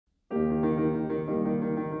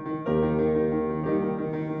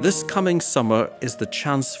This coming summer is the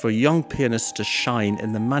chance for young pianists to shine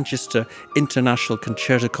in the Manchester International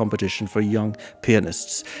Concerto Competition for young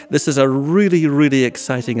pianists. This is a really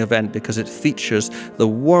exciting event because it features the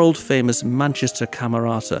world-famous Manchester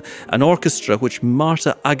Camerata, an orchestra which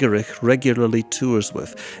Marta Argerich regularly tours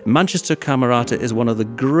with. Manchester Camerata is one of the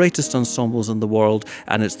greatest ensembles in the world,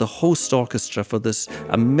 and it's the host orchestra for this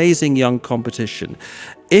amazing young competition.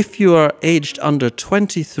 If you are aged under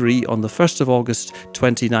 23 on the 1st of August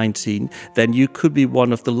 2019, then you could be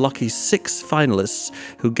one of the lucky 6 finalists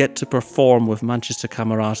who get to perform with Manchester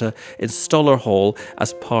Camerata in Stoller Hall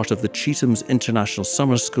as part of the Chetham's International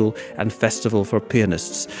Summer School and Festival for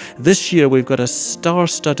Pianists. This year we've got a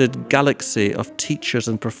star-studded galaxy of teachers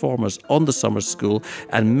and performers on the summer school,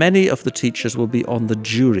 and many of the teachers will be on the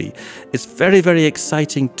jury. It's very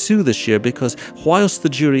exciting too this year because whilst the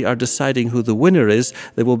jury are deciding who the winner is,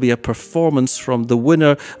 there will be a performance from the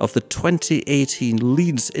winner of the 2018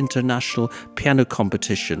 Leeds International Piano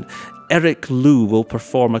Competition. Eric Liu will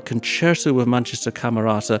perform a concerto with Manchester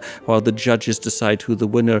Camerata while the judges decide who the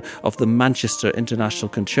winner of the Manchester International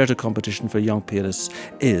Concerto Competition for young pianists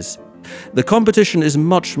is. The competition is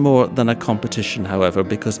much more than a competition, however,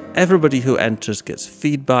 because everybody who enters gets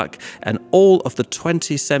feedback, and all of the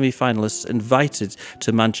 20 semi-finalists invited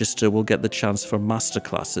to Manchester will get the chance for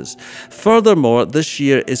masterclasses. Furthermore, this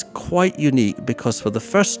year is quite unique because for the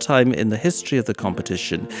first time in the history of the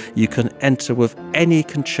competition, you can enter with any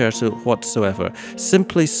concerto whatsoever.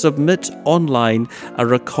 Simply submit online a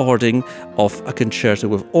recording of a concerto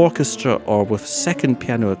with orchestra or with second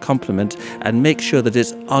piano accompaniment and make sure that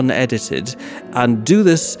it's unedited, and do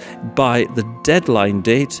this by the deadline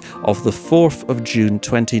date of the 4th of June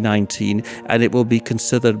 2019, and it will be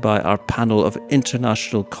considered by our panel of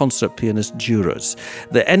international concert pianist jurors.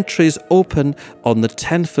 The entries open on the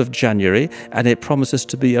 10th of January, and it promises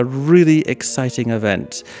to be a really exciting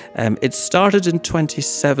event. It started in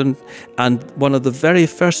 27, and one of the very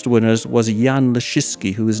first winners was Jan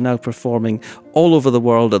Leschiski, who is now performing all over the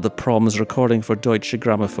world at the proms, recording for Deutsche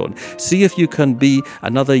Grammophon. See if you can be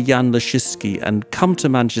another Jan Leschiski and come to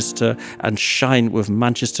Manchester and shine with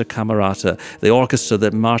Manchester Camerata, the orchestra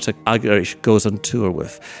that Marta Argerich goes on tour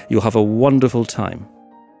with. You'll have a wonderful time.